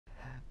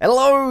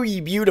Hello,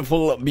 you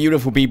beautiful,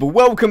 beautiful people.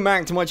 Welcome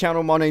back to my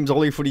channel. My name's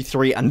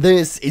Ollie43, and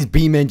this is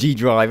BeamNG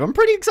Drive. I'm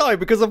pretty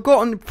excited because I've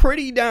got a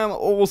pretty damn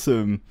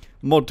awesome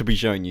mod to be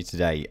showing you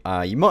today.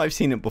 You might have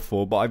seen it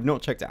before, but I've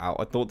not checked it out.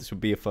 I thought this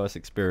would be a first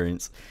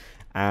experience,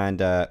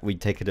 and we'd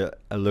take a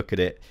look at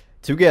it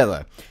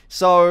together.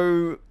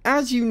 So,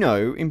 as you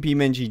know, in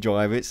BeamNG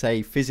Drive, it's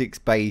a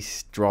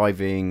physics-based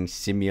driving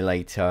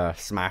simulator,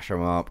 smash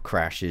 'em up,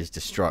 crashes,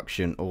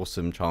 destruction,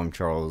 awesome time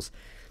trials.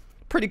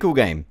 Pretty cool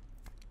game.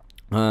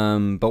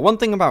 But one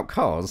thing about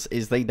cars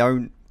is they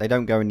don't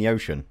go in the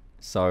ocean.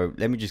 So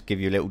let me just give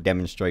you a little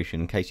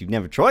demonstration in case you've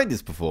never tried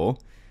this before.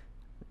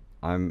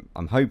 I'm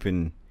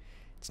hoping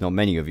it's not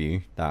many of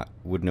you that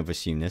wouldn't have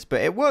assumed this,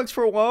 but it works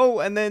for a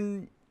while, and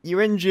then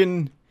your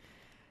engine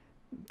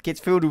gets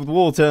filled with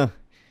water,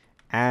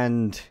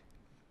 and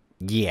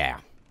yeah,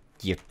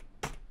 you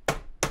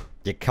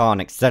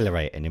can't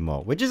accelerate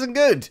anymore, which isn't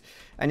good.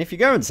 And if you're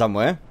going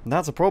somewhere,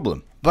 that's a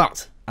problem.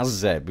 But as I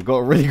said, we've got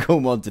a really cool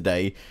mod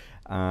today.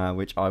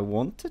 Which I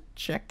want to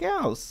check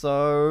out.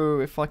 So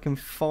if I can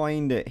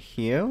find it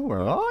here, where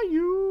are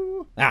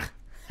you?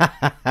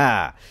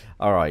 Ah,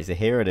 all right. So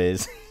here it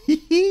is.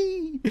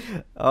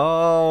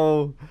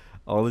 oh,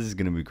 this is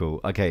gonna be cool.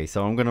 Okay,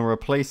 so I'm gonna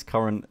replace the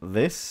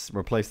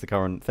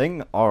current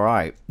thing. All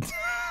right.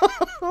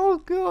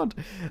 Oh God.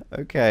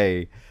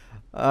 Okay.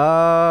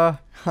 So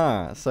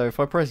if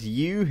I press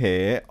U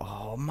here,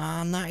 oh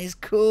man, that is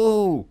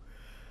cool.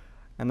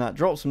 And that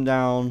drops them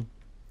down.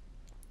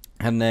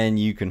 And then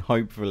you can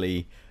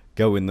hopefully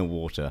go in the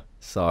water.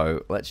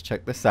 So let's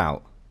check this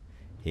out.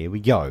 Here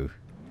we go.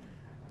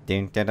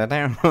 Down.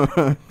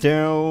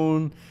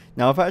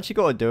 Now I've actually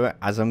got to do it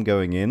as I'm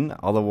going in.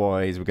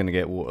 Otherwise we're going to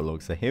get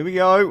waterlogged. So here we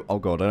go. Oh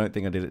God, I don't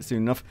think I did it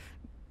soon enough.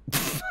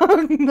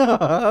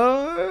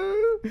 No.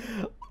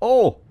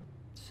 Oh.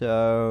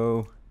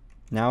 So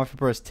now if I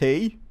press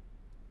T.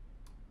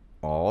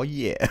 Oh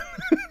yeah.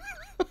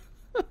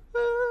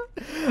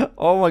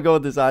 Oh my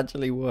God, this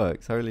actually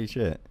works. Holy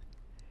shit.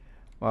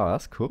 Wow,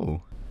 that's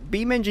cool.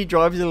 BeamNG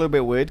Drive is a little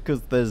bit weird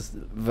because there's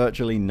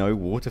virtually no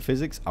water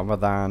physics other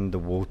than the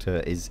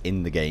water is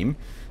in the game.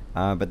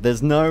 But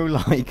there's no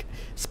like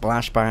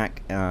splashback,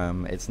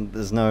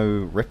 there's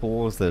no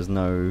ripples,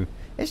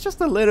 it's just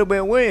a little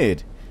bit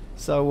weird.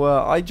 So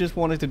I just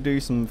wanted to do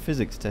some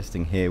physics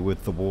testing here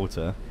with the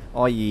water,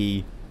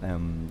 i.e.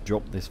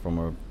 drop this from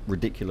a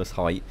ridiculous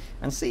height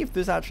and see if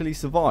this actually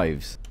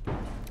survives.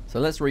 So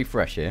let's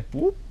refresh here.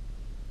 Whoop.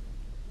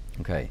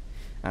 Okay,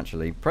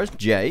 actually press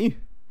J.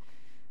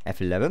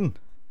 F11.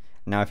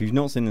 Now if you've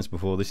not seen this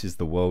before, this is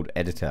the world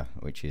editor,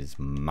 which is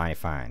mighty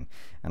fine,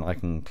 and I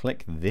can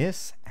click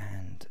this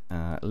and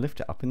lift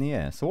it up in the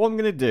air. So what I'm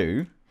going to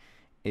do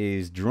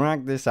is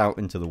drag this out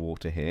into the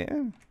water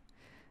here,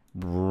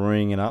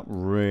 bring it up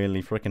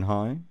really freaking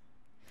high.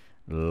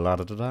 La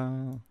da da da.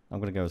 I'm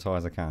going to go as high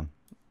as I can.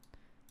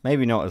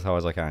 Maybe not as high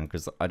as I can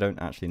because I don't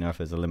actually know if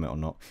there's a limit or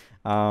not.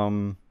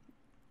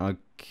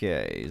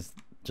 Okay,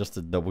 just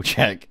to double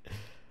check.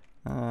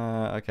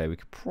 Okay, we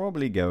could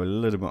probably go a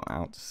little bit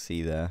out to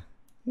sea there.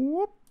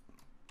 Whoop.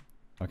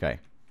 Okay,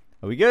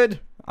 are we good?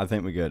 I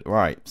think we're good.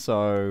 Right,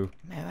 so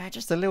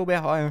just a little bit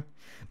higher.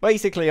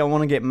 Basically, I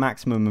want to get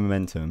maximum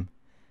momentum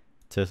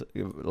to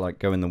like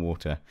go in the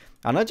water,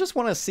 and I just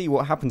want to see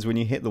what happens when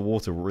you hit the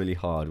water really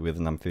hard with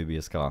an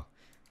amphibious car,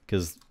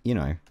 because you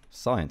know,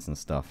 science and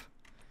stuff.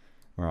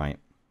 Right.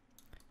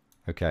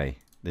 Okay.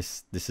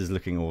 This is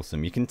looking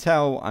awesome. You can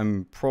tell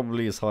I'm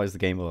probably as high as the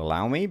game will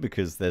allow me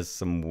because there's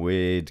some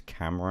weird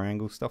camera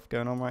angle stuff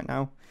going on right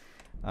now.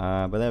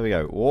 But there we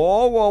go.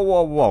 Whoa, whoa,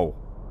 whoa, whoa.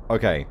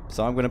 Okay,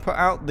 so I'm going to put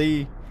out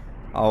the...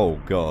 Oh,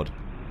 God.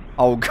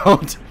 Oh,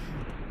 God.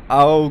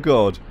 Oh,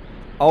 God.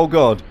 Oh,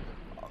 God.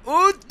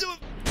 Oh,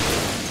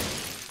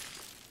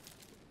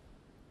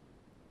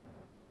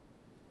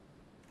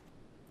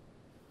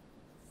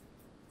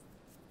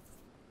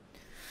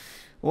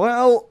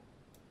 well...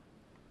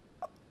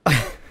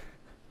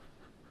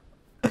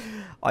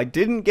 I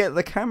didn't get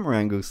the camera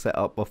angle set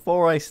up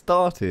before I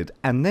started,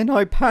 and then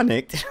I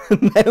panicked,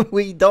 and then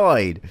we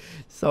died.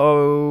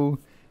 So,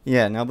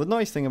 yeah, now the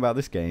nice thing about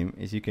this game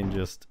is you can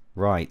just,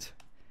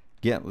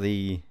 get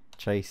the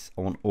chase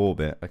on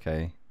orbit,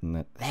 okay, and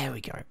then, there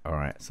we go.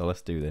 Alright, so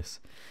let's do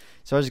this.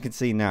 So as you can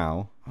see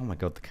now, oh my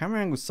God, the camera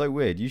angle is so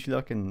weird. Usually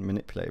I can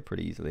manipulate it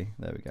pretty easily.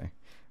 There we go.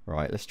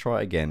 Right, let's try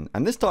it again.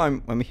 And this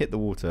time, when we hit the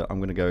water, I'm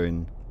going to go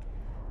in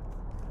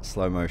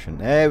slow motion.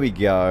 There we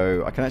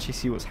go. I can actually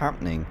see what's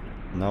happening.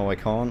 No, I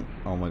can't.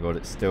 Oh my God,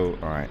 it's still...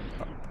 Alright.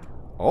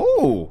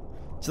 Oh!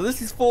 So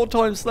this is 4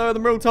 times slower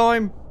than real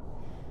time?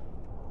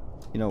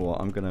 You know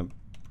what? I'm gonna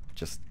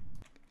just...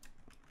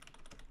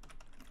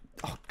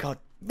 Oh God,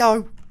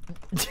 no!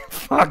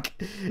 Fuck!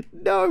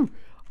 No!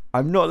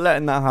 I'm not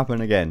letting that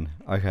happen again.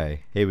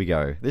 Okay, here we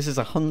go. This is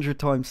 100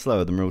 times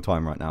slower than real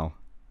time right now.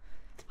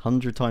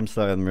 100 times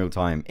slower than real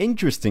time.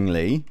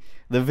 Interestingly,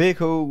 the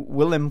vehicle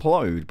will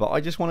implode, but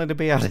I just wanted to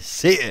be able to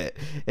see it.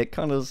 It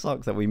kind of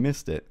sucks that we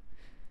missed it.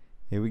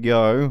 Here we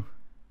go.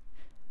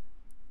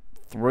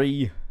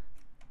 3,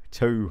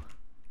 2,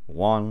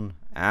 1,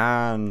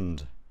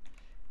 and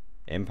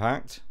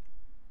Impact.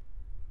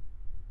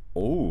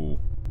 Ooh.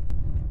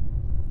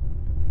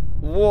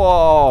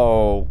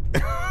 Whoa.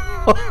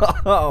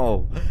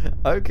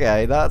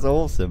 Okay, that's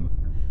awesome.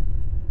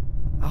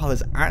 Oh,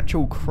 there's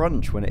actual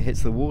crunch when it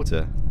hits the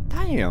water.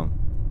 Damn.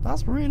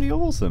 That's really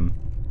awesome.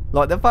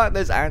 Like, the fact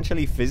there's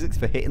actually physics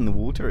for hitting the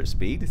water at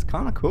speed is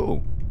kind of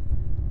cool.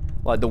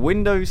 Like, the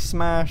windows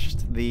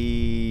smashed,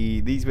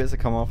 these bits have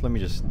come off. Let me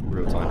just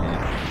real time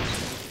here.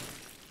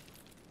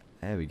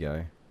 There we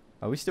go.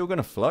 Are we still going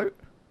to float?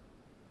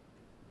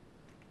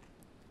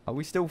 Are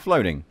we still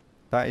floating?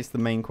 That is the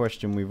main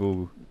question we've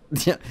all...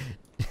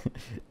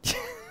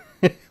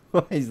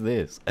 What is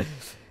this?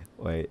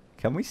 Wait,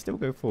 can we still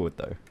go forward,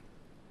 though?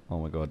 Oh,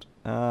 my God.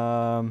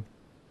 I'm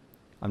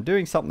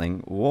doing something.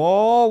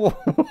 Whoa!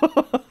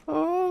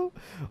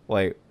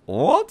 Wait,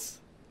 what?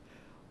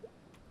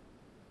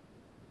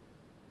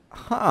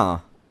 Huh.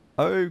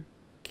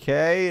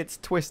 Okay, it's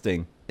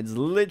twisting. It's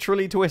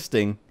literally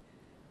twisting.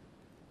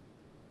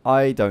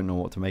 I don't know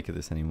what to make of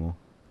this anymore.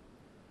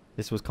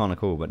 This was kind of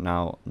cool, but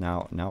now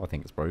I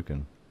think it's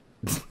broken.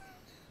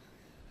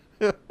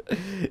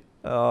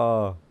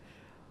 Oh,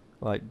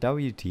 like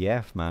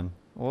WTF, man?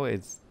 What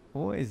is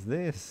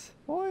this?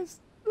 What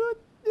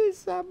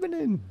is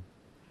happening?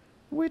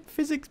 Weird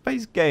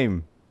physics-based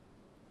game.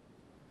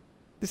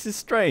 This is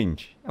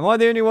strange. Am I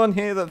the only one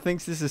here that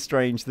thinks this is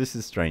strange? This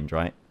is strange,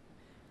 right?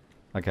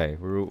 Okay,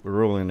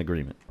 we're all in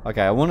agreement.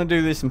 Okay, I want to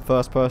do this in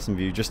first-person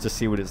view just to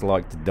see what it's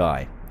like to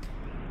die.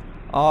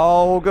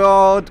 Oh,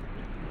 God.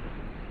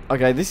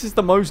 Okay, this is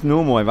the most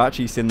normal I've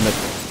actually seen the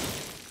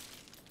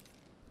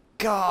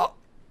car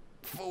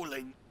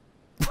falling.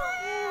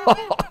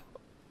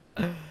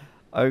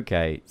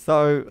 Okay,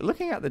 so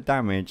looking at the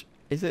damage,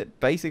 is it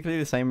basically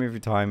the same every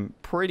time?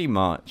 Pretty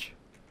much.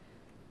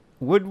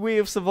 Would we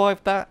have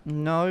survived that?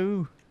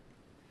 No.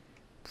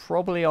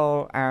 Probably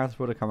our ass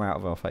would have come out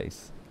of our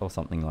face or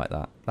something like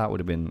that. That would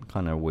have been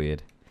kind of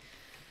weird.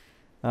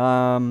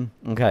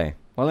 Okay.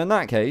 Well, in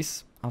that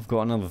case, I've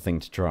got another thing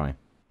to try.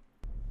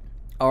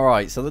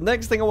 Alright, so the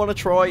next thing I want to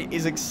try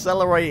is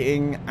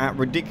accelerating at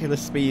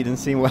ridiculous speed and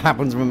seeing what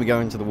happens when we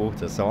go into the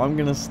water. So I'm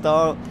going to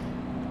start...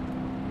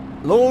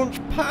 Launch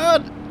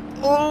pad!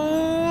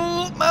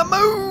 Oh, my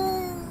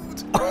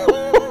mood!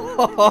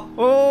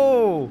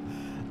 Oh,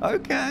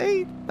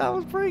 okay, that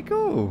was pretty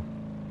cool.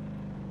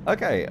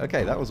 Okay,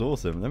 that was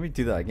awesome. Let me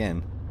do that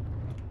again.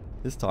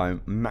 This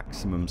time,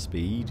 maximum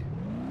speed.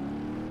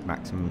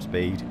 Maximum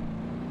speed.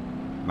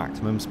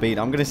 Maximum speed.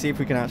 I'm going to see if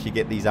we can actually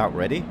get these out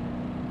ready.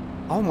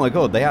 Oh my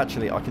God, I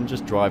can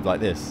just drive like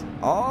this.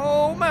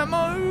 Oh, my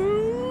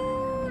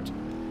mood!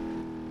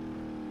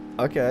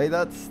 Okay,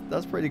 that's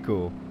pretty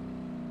cool.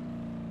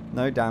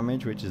 No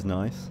damage, which is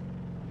nice.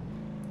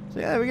 So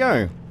yeah, there we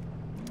go.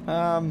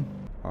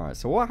 Alright,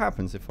 so what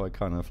happens if I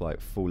kind of like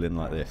fall in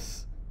like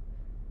this?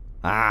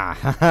 Ah,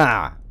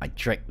 haha! I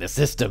tricked the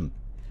system.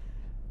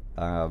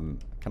 Can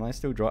I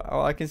still drive?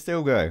 Oh, I can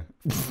still go.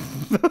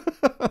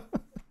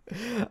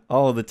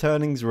 Oh, the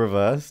turning's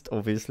reversed,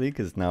 obviously,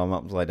 because now I'm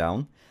upside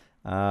down.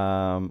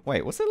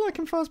 Wait, what's it like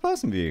in first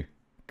person view?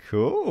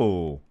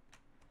 Cool.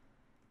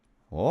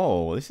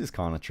 Whoa, this is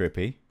kind of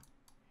trippy.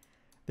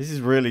 This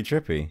is really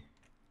trippy.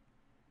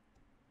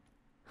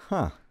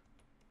 Huh.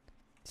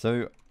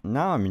 So,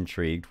 now I'm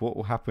intrigued. What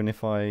will happen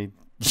if I...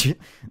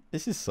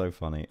 This is so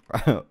funny.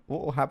 What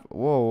will happen...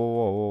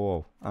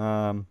 Whoa.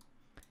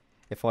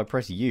 If I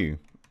press U...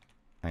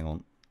 Hang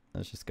on.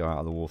 Let's just go out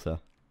of the water.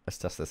 Let's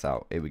test this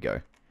out. Here we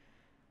go.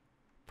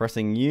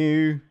 Pressing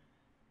U.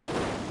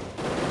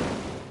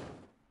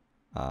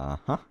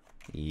 Uh-huh.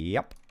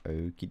 Yep.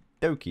 Okie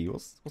dokie.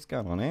 What's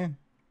going on here?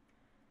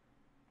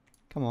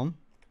 Come on.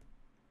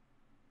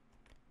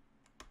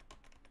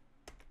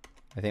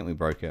 I think we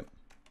broke it.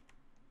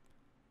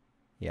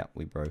 Yeah,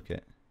 we broke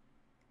it.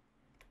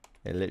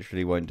 It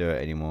literally won't do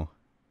it anymore.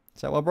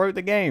 So I broke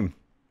the game.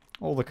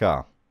 Or the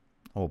car.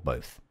 Or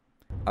both.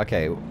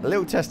 Okay, a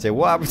little test here.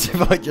 What happens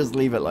if I just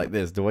leave it like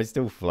this? Do I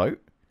still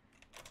float?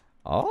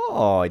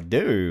 Oh, I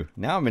do.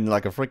 Now I'm in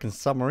like a freaking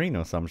submarine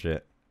or some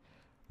shit.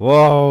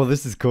 Whoa,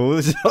 this is cool.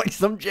 This is like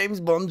some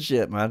James Bond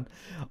shit, man.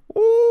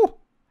 Ooh.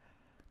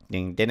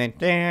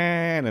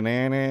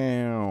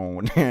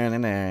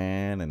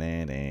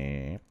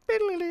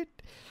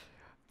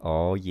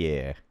 Oh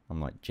yeah,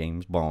 I'm like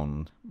James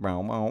Bond.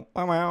 Apart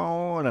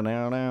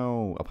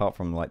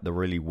from like the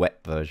really wet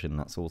version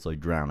that's also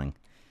drowning.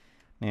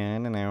 Oh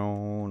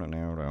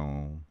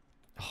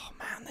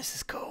man, this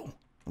is cool.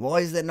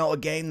 Why is there not a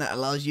game that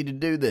allows you to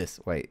do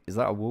this? Wait, is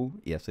that a wall?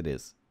 Yes, it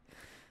is.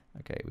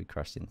 Okay, we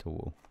crashed into a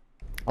wall.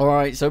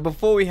 Alright, so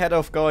before we head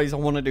off, guys, I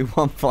want to do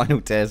one final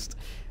test.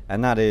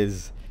 And that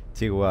is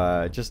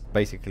to just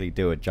basically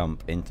do a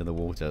jump into the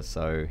water.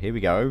 So, here we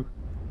go.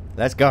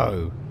 Let's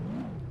go.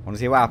 Want to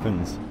see what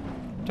happens.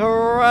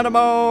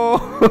 Geronimo!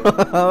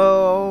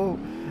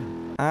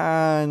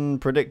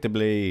 And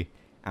predictably,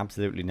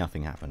 absolutely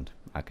nothing happened.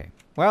 Okay.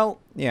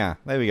 Well, yeah,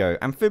 there we go.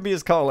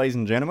 Amphibious Car, ladies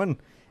and gentlemen.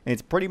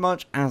 It's pretty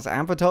much as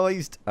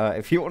advertised.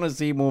 If you want to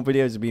see more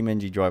videos of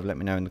BeamNG Drive, let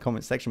me know in the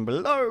comments section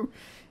below.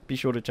 be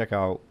sure to check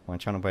out my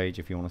channel page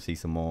if you want to see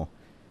some more.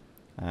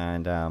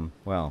 And,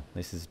 well,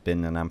 this has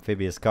been an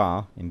amphibious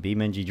car in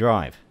BeamNG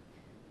Drive.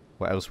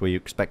 What else were you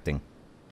expecting?